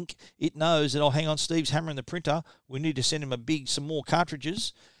Instant Ink, it knows that, oh, hang on, Steve's hammering the printer. We need to send him some more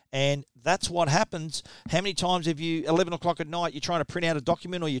cartridges. And that's what happens. How many times have you, 11 o'clock at night, you're trying to print out a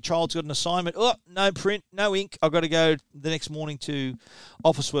document or your child's got an assignment? Oh, no print, no ink. I've got to go the next morning to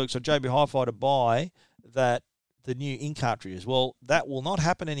Officeworks or JB Hi-Fi to buy the new ink cartridges. Well, that will not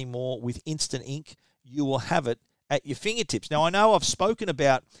happen anymore with Instant Ink. You will have it at your fingertips. Now, I know I've spoken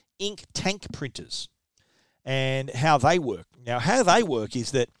about ink tank printers and how they work. Now, how they work is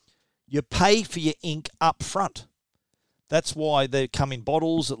that you pay for your ink up front. That's why they come in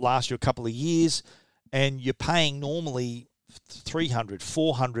bottles that last you a couple of years, and you're paying normally $300,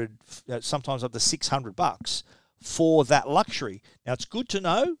 $400, sometimes up to $600 for that luxury. Now, it's good to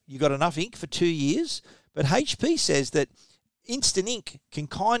know you got enough ink for 2 years, but HP says that Instant Ink can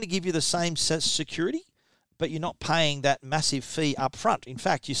kind of give you the same security, but you're not paying that massive fee up front. In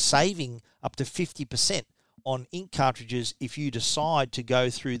fact, you're saving up to 50% on ink cartridges if you decide to go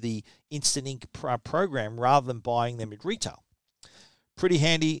through the Instant Ink program rather than buying them at retail. Pretty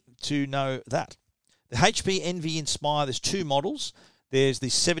handy to know that. The HP Envy Inspire, there's two models. There's the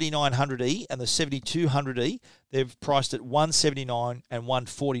 7900E and the 7200E. They've priced at $179 and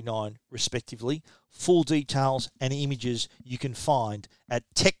 $149 respectively. Full details and images you can find at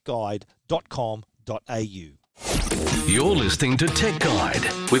techguide.com.au. You're listening to Tech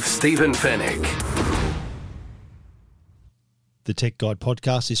Guide with Stephen Fennick. The Tech Guide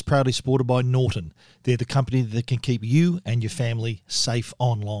podcast is proudly supported by Norton. They're the company that can keep you and your family safe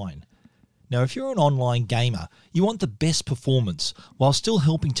online. Now, if you're an online gamer, you want the best performance while still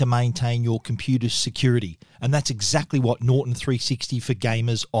helping to maintain your computer's security, and that's exactly what Norton 360 for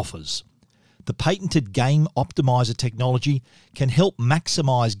Gamers offers. The patented Game Optimizer technology can help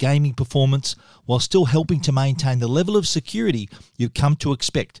maximize gaming performance while still helping to maintain the level of security you've come to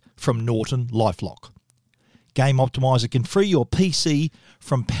expect from Norton LifeLock. Game Optimizer can free your PC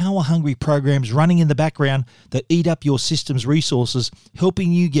from power-hungry programs running in the background that eat up your system's resources,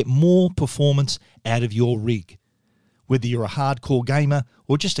 helping you get more performance out of your rig. Whether you're a hardcore gamer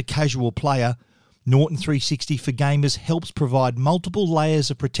or just a casual player, Norton 360 for Gamers helps provide multiple layers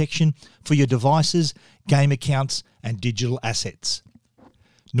of protection for your devices, game accounts, and digital assets.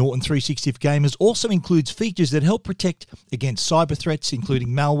 Norton 360 for Gamers also includes features that help protect against cyber threats, including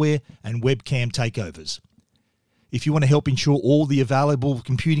malware and webcam takeovers. If you want to help ensure all the available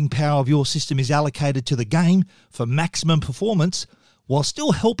computing power of your system is allocated to the game for maximum performance, while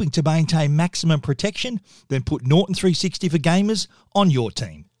still helping to maintain maximum protection, then put Norton 360 for Gamers on your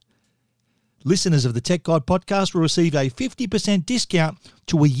team. Listeners of the Tech Guide podcast will receive a 50% discount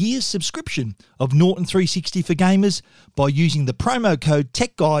to a year's subscription of Norton 360 for Gamers by using the promo code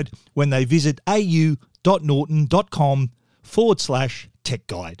TechGuide when they visit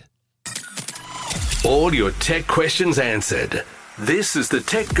au.norton.com/TechGuide. All your tech questions answered. This is the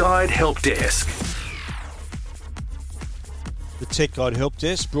Tech Guide Help Desk. The Tech Guide Help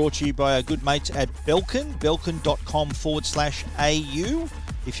Desk brought to you by our good mates at Belkin, belkin.com/au.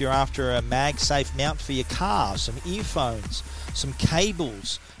 If you're after a MagSafe mount for your car, some earphones, some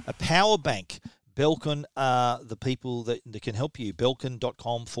cables, a power bank, Belkin are the people that can help you.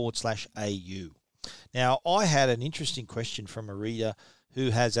 Belkin.com/au. Now, I had an interesting question from a reader who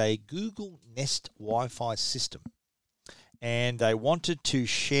has a Google Nest Wi-Fi system, and they wanted to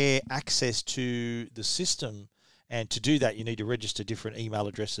share access to the system, and to do that you need to register different email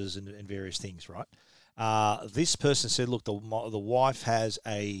addresses and various things, right? This person said, look, the wife has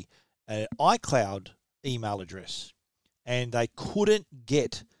an iCloud email address, and they couldn't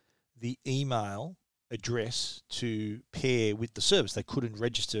get the email address to pair with the service. They couldn't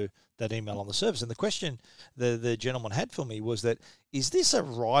register that email on the service. And the question the gentleman had for me was that, is this a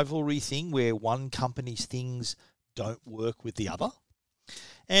rivalry thing where one company's things don't work with the other?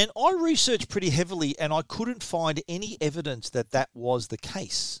 And I researched pretty heavily, and I couldn't find any evidence that that was the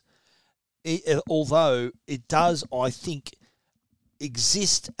case. Although it does, I think,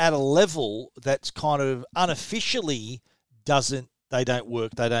 exist at a level that's kind of unofficially they don't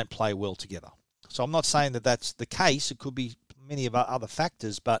work, they don't play well together. So I'm not saying that that's the case. It could be many of other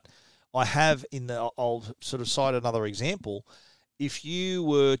factors, but I have I'll sort of cite another example. If you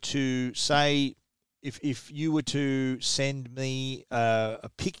were to say, if you were to send me a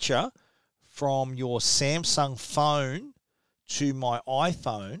picture from your Samsung phone to my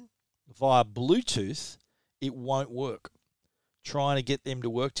iPhone via Bluetooth, it won't work. Trying to get them to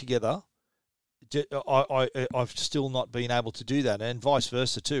work together, I've still not been able to do that, and vice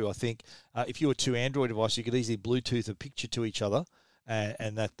versa too. I think if you were two Android devices, you could easily Bluetooth a picture to each other,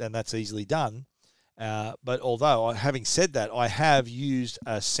 and that's easily done. But although, having said that, I have used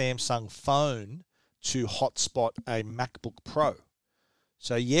a Samsung phone to hotspot a MacBook Pro.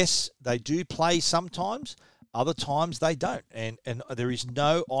 So yes, they do play sometimes. Other times they don't, and there is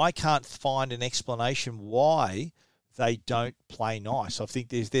I can't find an explanation why they don't play nice. I think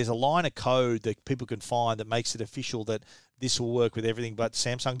there's a line of code that people can find that makes it official that this will work with everything but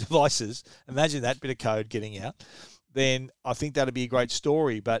Samsung devices. Imagine that bit of code getting out. Then I think that'd be a great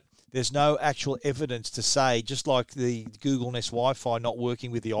story, but there's no actual evidence to say, just like the Google Nest Wi-Fi not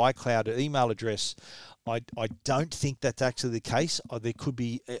working with the iCloud email address, I don't think that's actually the case. There could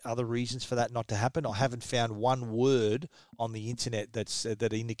be other reasons for that not to happen. I haven't found one word on the internet that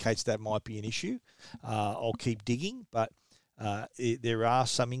indicates that might be an issue. I'll keep digging, but there are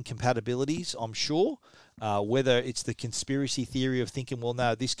some incompatibilities, I'm sure. Whether it's the conspiracy theory of thinking, well,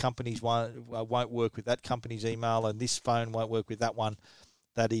 no, this company's one won't work with that company's email, and this phone won't work with that one.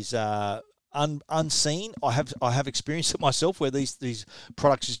 That is unseen. I have experienced it myself where these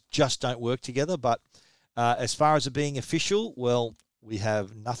products just don't work together. But as far as it being official, well, we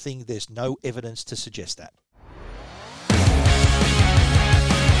have nothing. There's no evidence to suggest that.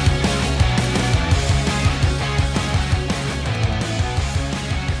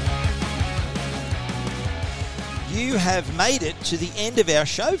 you have made it to the end of our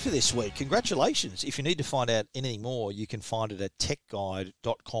show for this week. Congratulations. If you need to find out anything more, you can find it at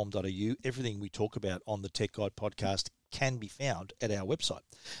techguide.com.au. Everything we talk about on the Tech Guide podcast can be found at our website.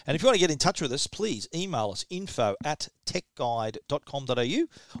 And if you want to get in touch with us, please email us info@techguide.com.au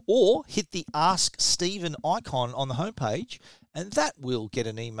or hit the Ask Stephen icon on the homepage, and that will get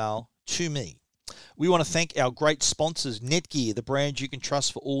an email to me. We want to thank our great sponsors, Netgear, the brand you can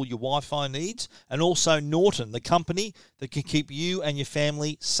trust for all your Wi-Fi needs, and also Norton, the company that can keep you and your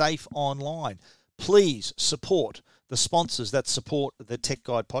family safe online. Please support the sponsors that support the Tech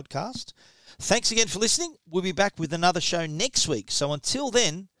Guide podcast. Thanks again for listening. We'll be back with another show next week. So until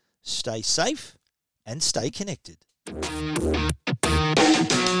then, stay safe and stay connected.